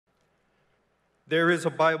There is a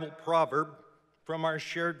Bible proverb from our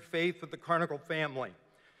shared faith with the Carnicle family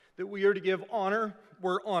that we are to give honor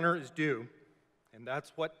where honor is due, and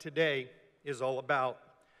that's what today is all about.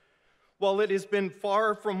 While it has been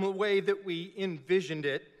far from the way that we envisioned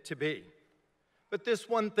it to be, but this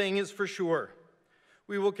one thing is for sure: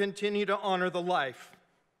 we will continue to honor the life,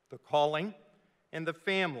 the calling, and the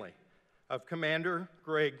family of Commander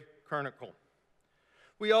Greg Carnicle.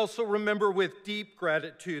 We also remember with deep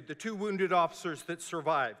gratitude the 2 wounded officers that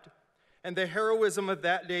survived and the heroism of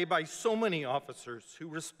that day by so many officers who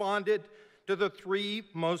responded to the 3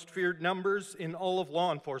 most feared numbers in all of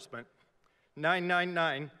law enforcement: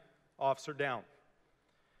 999, officer down.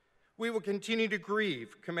 We will continue to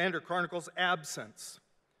grieve Commander Carnicle's absence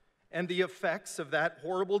and the effects of that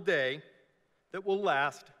horrible day that will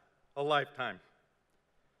last a lifetime.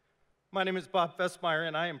 My name is Bob Fesmire,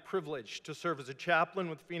 and I am privileged to serve as a chaplain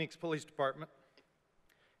with the Phoenix Police Department.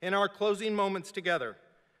 In our closing moments together,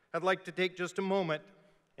 I'd like to take just a moment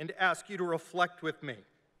and ask you to reflect with me.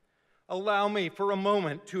 Allow me for a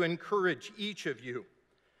moment to encourage each of you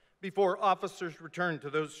before officers return to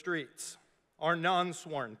those streets, our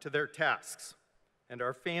non-sworn to their tasks, and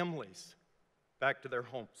our families back to their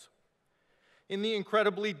homes. In the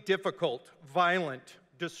incredibly difficult, violent,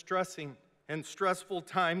 distressing, and stressful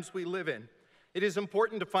times we live in, it is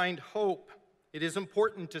important to find hope. It is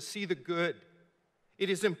important to see the good. It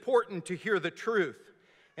is important to hear the truth,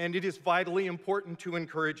 and it is vitally important to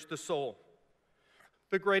encourage the soul.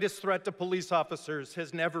 The greatest threat to police officers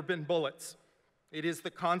has never been bullets. It is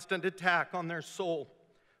the constant attack on their soul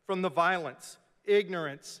from the violence,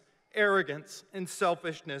 ignorance, arrogance, and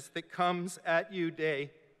selfishness that comes at you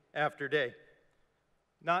day after day.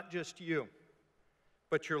 Not just you,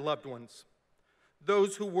 but your loved ones.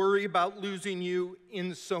 Those who worry about losing you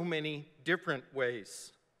in so many different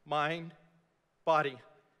ways: mind, body,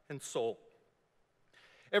 and soul.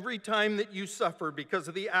 Every time that you suffer because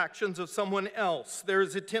of the actions of someone else, there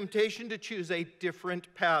is a temptation to choose a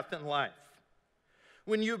different path in life.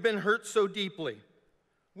 When you've been hurt so deeply,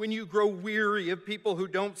 when you grow weary of people who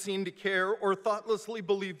don't seem to care or thoughtlessly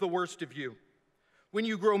believe the worst of you, when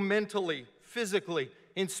you grow mentally, physically,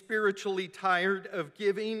 and spiritually tired of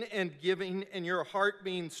giving and your heart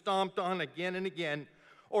being stomped on again and again,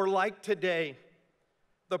 or like today,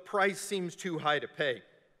 the price seems too high to pay.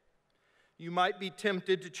 You might be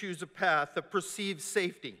tempted to choose a path of perceived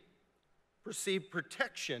safety, perceived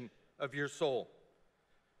protection of your soul.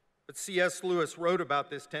 But C.S. Lewis wrote about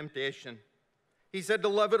this temptation. He said, "To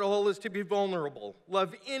love it all is to be vulnerable.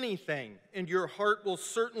 Love anything, and your heart will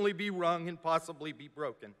certainly be wrung and possibly be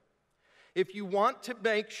broken. If you want to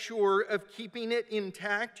make sure of keeping it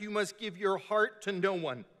intact, you must give your heart to no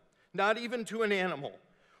one, not even to an animal.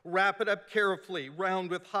 Wrap it up carefully, round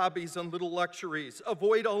with hobbies and little luxuries.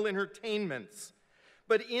 Avoid all entertainments.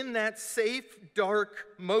 But in that safe,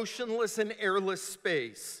 dark, motionless, and airless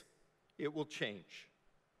space, it will change.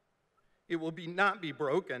 It will not be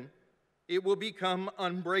broken. It will become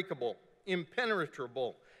unbreakable,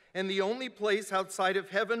 impenetrable, and the only place outside of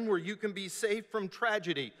heaven where you can be safe from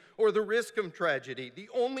tragedy or the risk of tragedy, the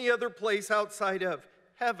only other place outside of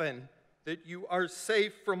heaven that you are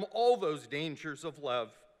safe from all those dangers of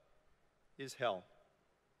love, is hell."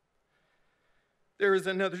 There is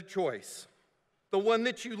another choice, the one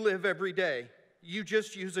that you live every day. You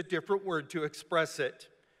just use a different word to express it.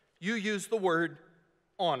 You use the word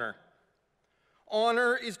honor.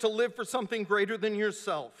 Honor is to live for something greater than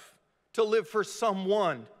yourself, to live for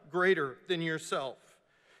someone greater than yourself.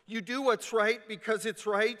 You do what's right because it's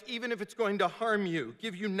right, even if it's going to harm you,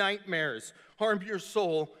 give you nightmares, harm your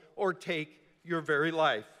soul, or take your very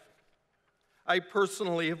life. I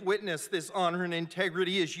personally have witnessed this honor and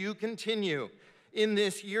integrity as you continue in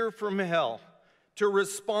this year from hell to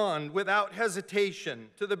respond without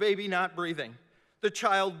hesitation to the baby not breathing, the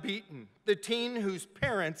child beaten, the teen whose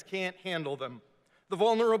parents can't handle them, the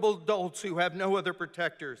vulnerable adults who have no other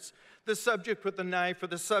protectors, the subject with the knife or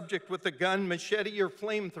the subject with the gun, machete, or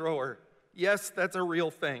flamethrower. Yes, that's a real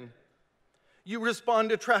thing. You respond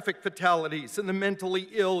to traffic fatalities and the mentally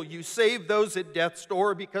ill. You save those at death's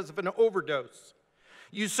door because of an overdose.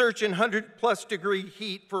 You search in 100+ degree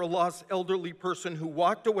heat for a lost elderly person who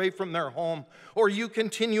walked away from their home, or you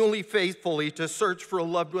continually faithfully to search for a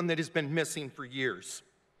loved one that has been missing for years.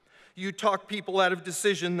 You talk people out of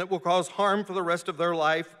decision that will cause harm for the rest of their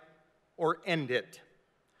life or end it.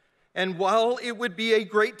 And while it would be a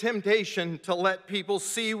great temptation to let people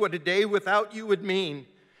see what a day without you would mean,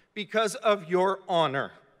 because of your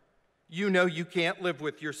honor, you know you can't live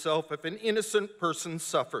with yourself if an innocent person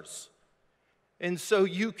suffers. And so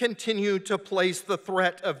you continue to place the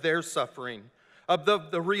threat of their suffering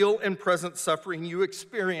of the real and present suffering you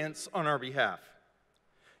experience on our behalf.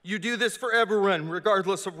 You do this for everyone,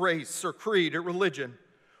 regardless of race or creed or religion,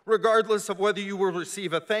 regardless of whether you will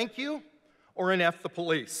receive a thank you or an F the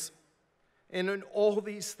police. And in all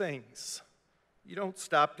these things, you don't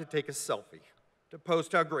stop to take a selfie, to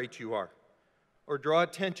post how great you are, or draw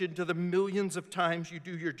attention to the millions of times you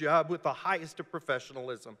do your job with the highest of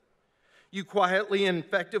professionalism. You quietly and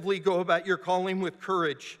effectively go about your calling with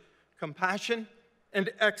courage, compassion, and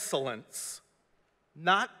excellence.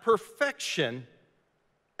 Not perfection,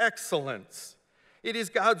 excellence. It is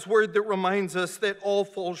God's word that reminds us that all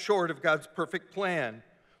fall short of God's perfect plan.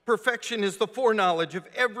 Perfection is the foreknowledge of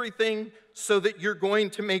everything so that you're going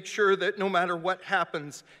to make sure that no matter what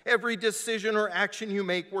happens, every decision or action you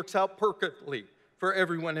make works out perfectly for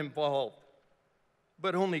everyone involved.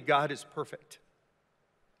 But only God is perfect.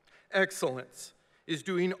 Excellence is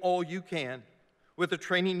doing all you can with the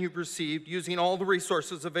training you've received, using all the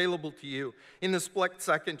resources available to you in the split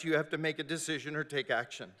second you have to make a decision or take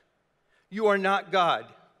action. You are not God,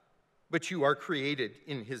 but you are created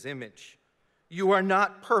in His image. You are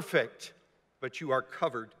not perfect, but you are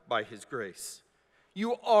covered by His grace.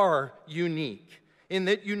 You are unique in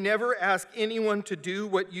that you never ask anyone to do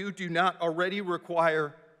what you do not already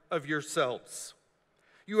require of yourselves.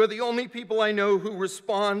 You are the only people I know who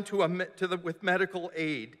respond with medical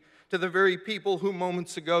aid to the very people who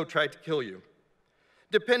moments ago tried to kill you.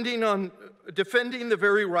 Defending the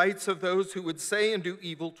very rights of those who would say and do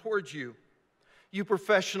evil towards you. You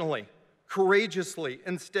professionally, courageously,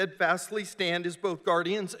 and steadfastly stand as both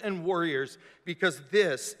guardians and warriors because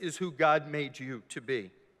this is who God made you to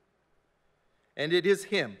be. And it is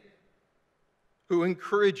Him who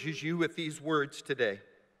encourages you with these words today.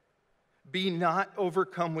 Be not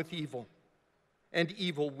overcome with evil, and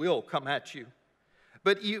evil will come at you.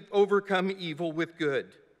 But overcome evil with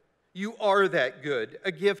good. You are that good,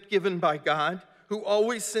 a gift given by God, who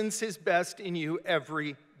always sends His best in you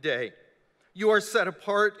every day. You are set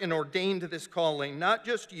apart and ordained to this calling, not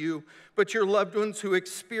just you, but your loved ones who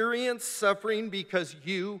experience suffering because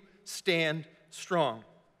you stand strong.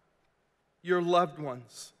 Your loved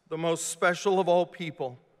ones, the most special of all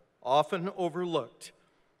people, often overlooked,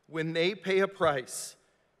 when they pay a price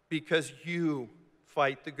because you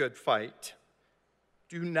fight the good fight.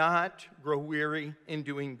 Do not grow weary in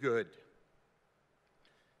doing good.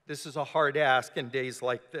 This is a hard ask in days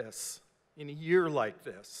like this, in a year like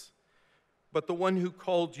this. But the one who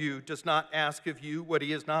called you does not ask of you what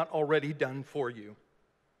He has not already done for you.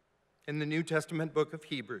 In the New Testament book of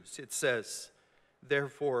Hebrews, it says,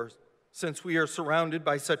 therefore, since we are surrounded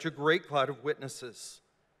by such a great cloud of witnesses,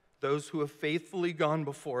 those who have faithfully gone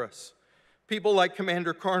before us, people like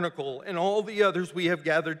Commander Carnicle and all the others we have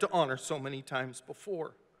gathered to honor so many times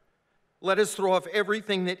before. Let us throw off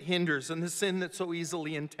everything that hinders and the sin that so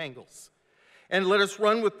easily entangles. And let us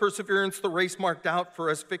run with perseverance the race marked out for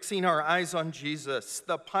us, fixing our eyes on Jesus,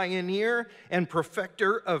 the pioneer and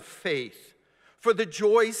perfecter of faith. For the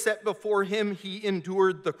joy set before Him, He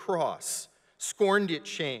endured the cross, scorned its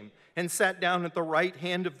shame, and sat down at the right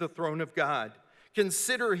hand of the throne of God.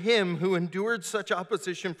 Consider Him who endured such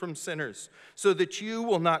opposition from sinners, so that you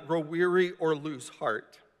will not grow weary or lose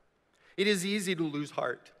heart. It is easy to lose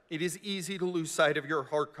heart. It is easy to lose sight of your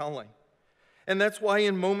heart calling. And that's why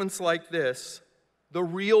in moments like this, the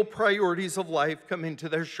real priorities of life come into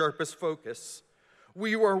their sharpest focus.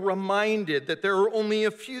 We are reminded that there are only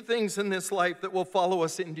a few things in this life that will follow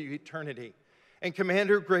us into eternity. And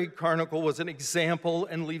Commander Greg Carnicle was an example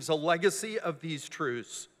and leaves a legacy of these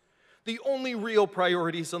truths. The only real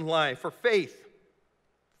priorities in life are faith,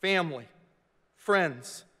 family,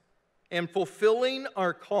 friends, and fulfilling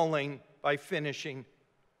our calling by finishing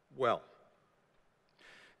well.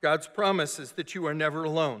 God's promise is that you are never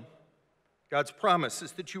alone. God's promise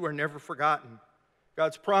is that you are never forgotten.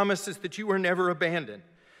 God's promise is that you are never abandoned.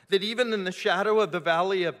 That even in the shadow of the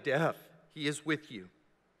valley of death, He is with you.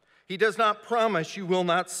 He does not promise you will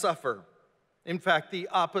not suffer. In fact, the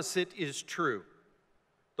opposite is true.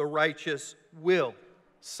 The righteous will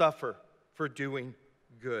suffer for doing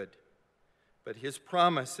good. But His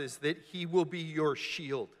promise is that He will be your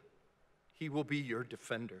shield. He will be your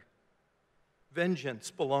defender.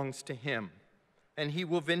 Vengeance belongs to Him, and He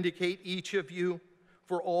will vindicate each of you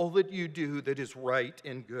for all that you do that is right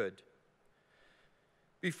and good.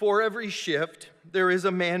 Before every shift, there is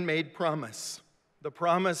a man-made promise, the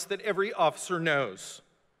promise that every officer knows.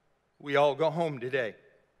 We all go home today.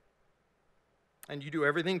 And you do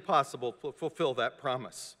everything possible to fulfill that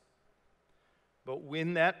promise. But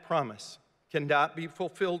when that promise cannot be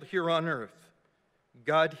fulfilled here on earth,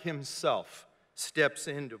 God Himself steps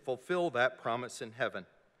in to fulfill that promise in heaven.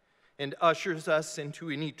 and ushers us into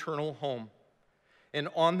an eternal home. And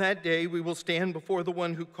on that day, we will stand before the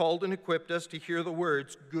one who called and equipped us to hear the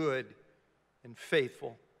words, "Good and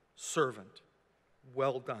faithful servant,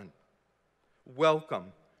 well done.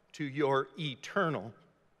 Welcome to your eternal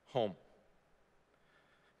home."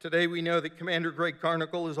 Today, we know that Commander Greg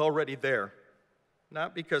Carnicle is already there,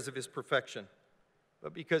 not because of his perfection,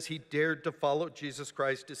 but because he dared to follow Jesus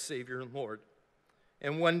Christ as Savior and Lord.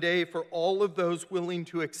 And one day, for all of those willing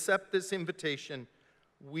to accept this invitation,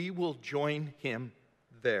 we will join him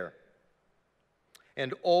there.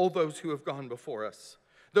 And all those who have gone before us,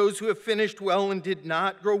 those who have finished well and did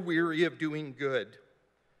not grow weary of doing good.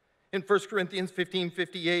 In 1 Corinthians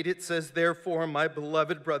 15:58, it says, "Therefore, my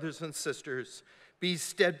beloved brothers and sisters, be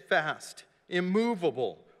steadfast,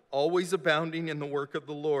 immovable, always abounding in the work of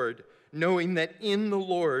the Lord, knowing that in the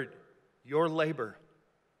Lord your labor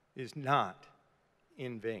is not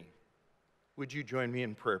in vain." Would you join me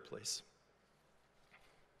in prayer, please?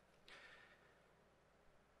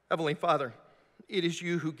 Heavenly Father, it is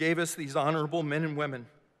you who gave us these honorable men and women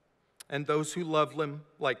and those who love them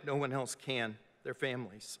like no one else can, their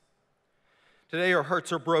families. Today our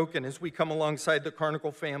hearts are broken as we come alongside the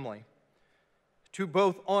Carnicle family to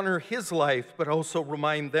both honor his life, but also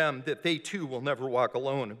remind them that they too will never walk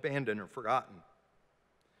alone, abandoned, or forgotten.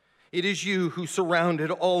 It is you who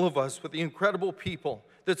surrounded all of us with the incredible people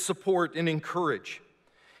that support and encourage.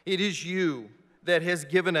 It is you that has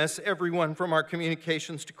given us everyone from our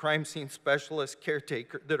communications to crime scene specialists,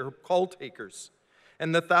 caretaker, that are call takers,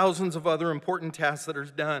 and the thousands of other important tasks that are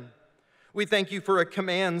done. We thank you for a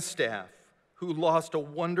command staff who lost a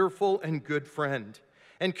wonderful and good friend,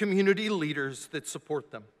 and community leaders that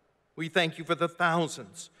support them. We thank you for the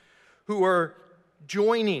thousands who are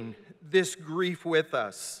joining this grief with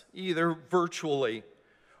us, either virtually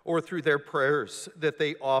or through their prayers that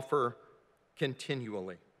they offer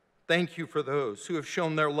continually. Thank you for those who have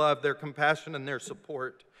shown their love, their compassion, and their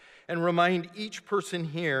support. And remind each person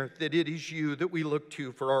here that it is you that we look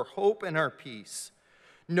to for our hope and our peace,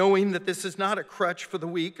 knowing that this is not a crutch for the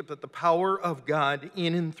weak, but the power of God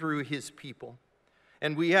in and through his people.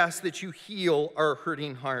 And we ask that you heal our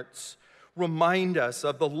hurting hearts. Remind us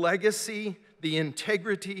of the legacy, the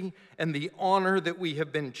integrity, and the honor that we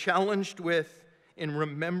have been challenged with in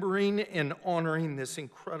remembering and honoring this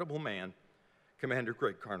incredible man, Commander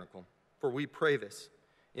Greg Carnicle. For we pray this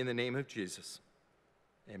in the name of Jesus.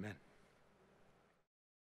 Amen.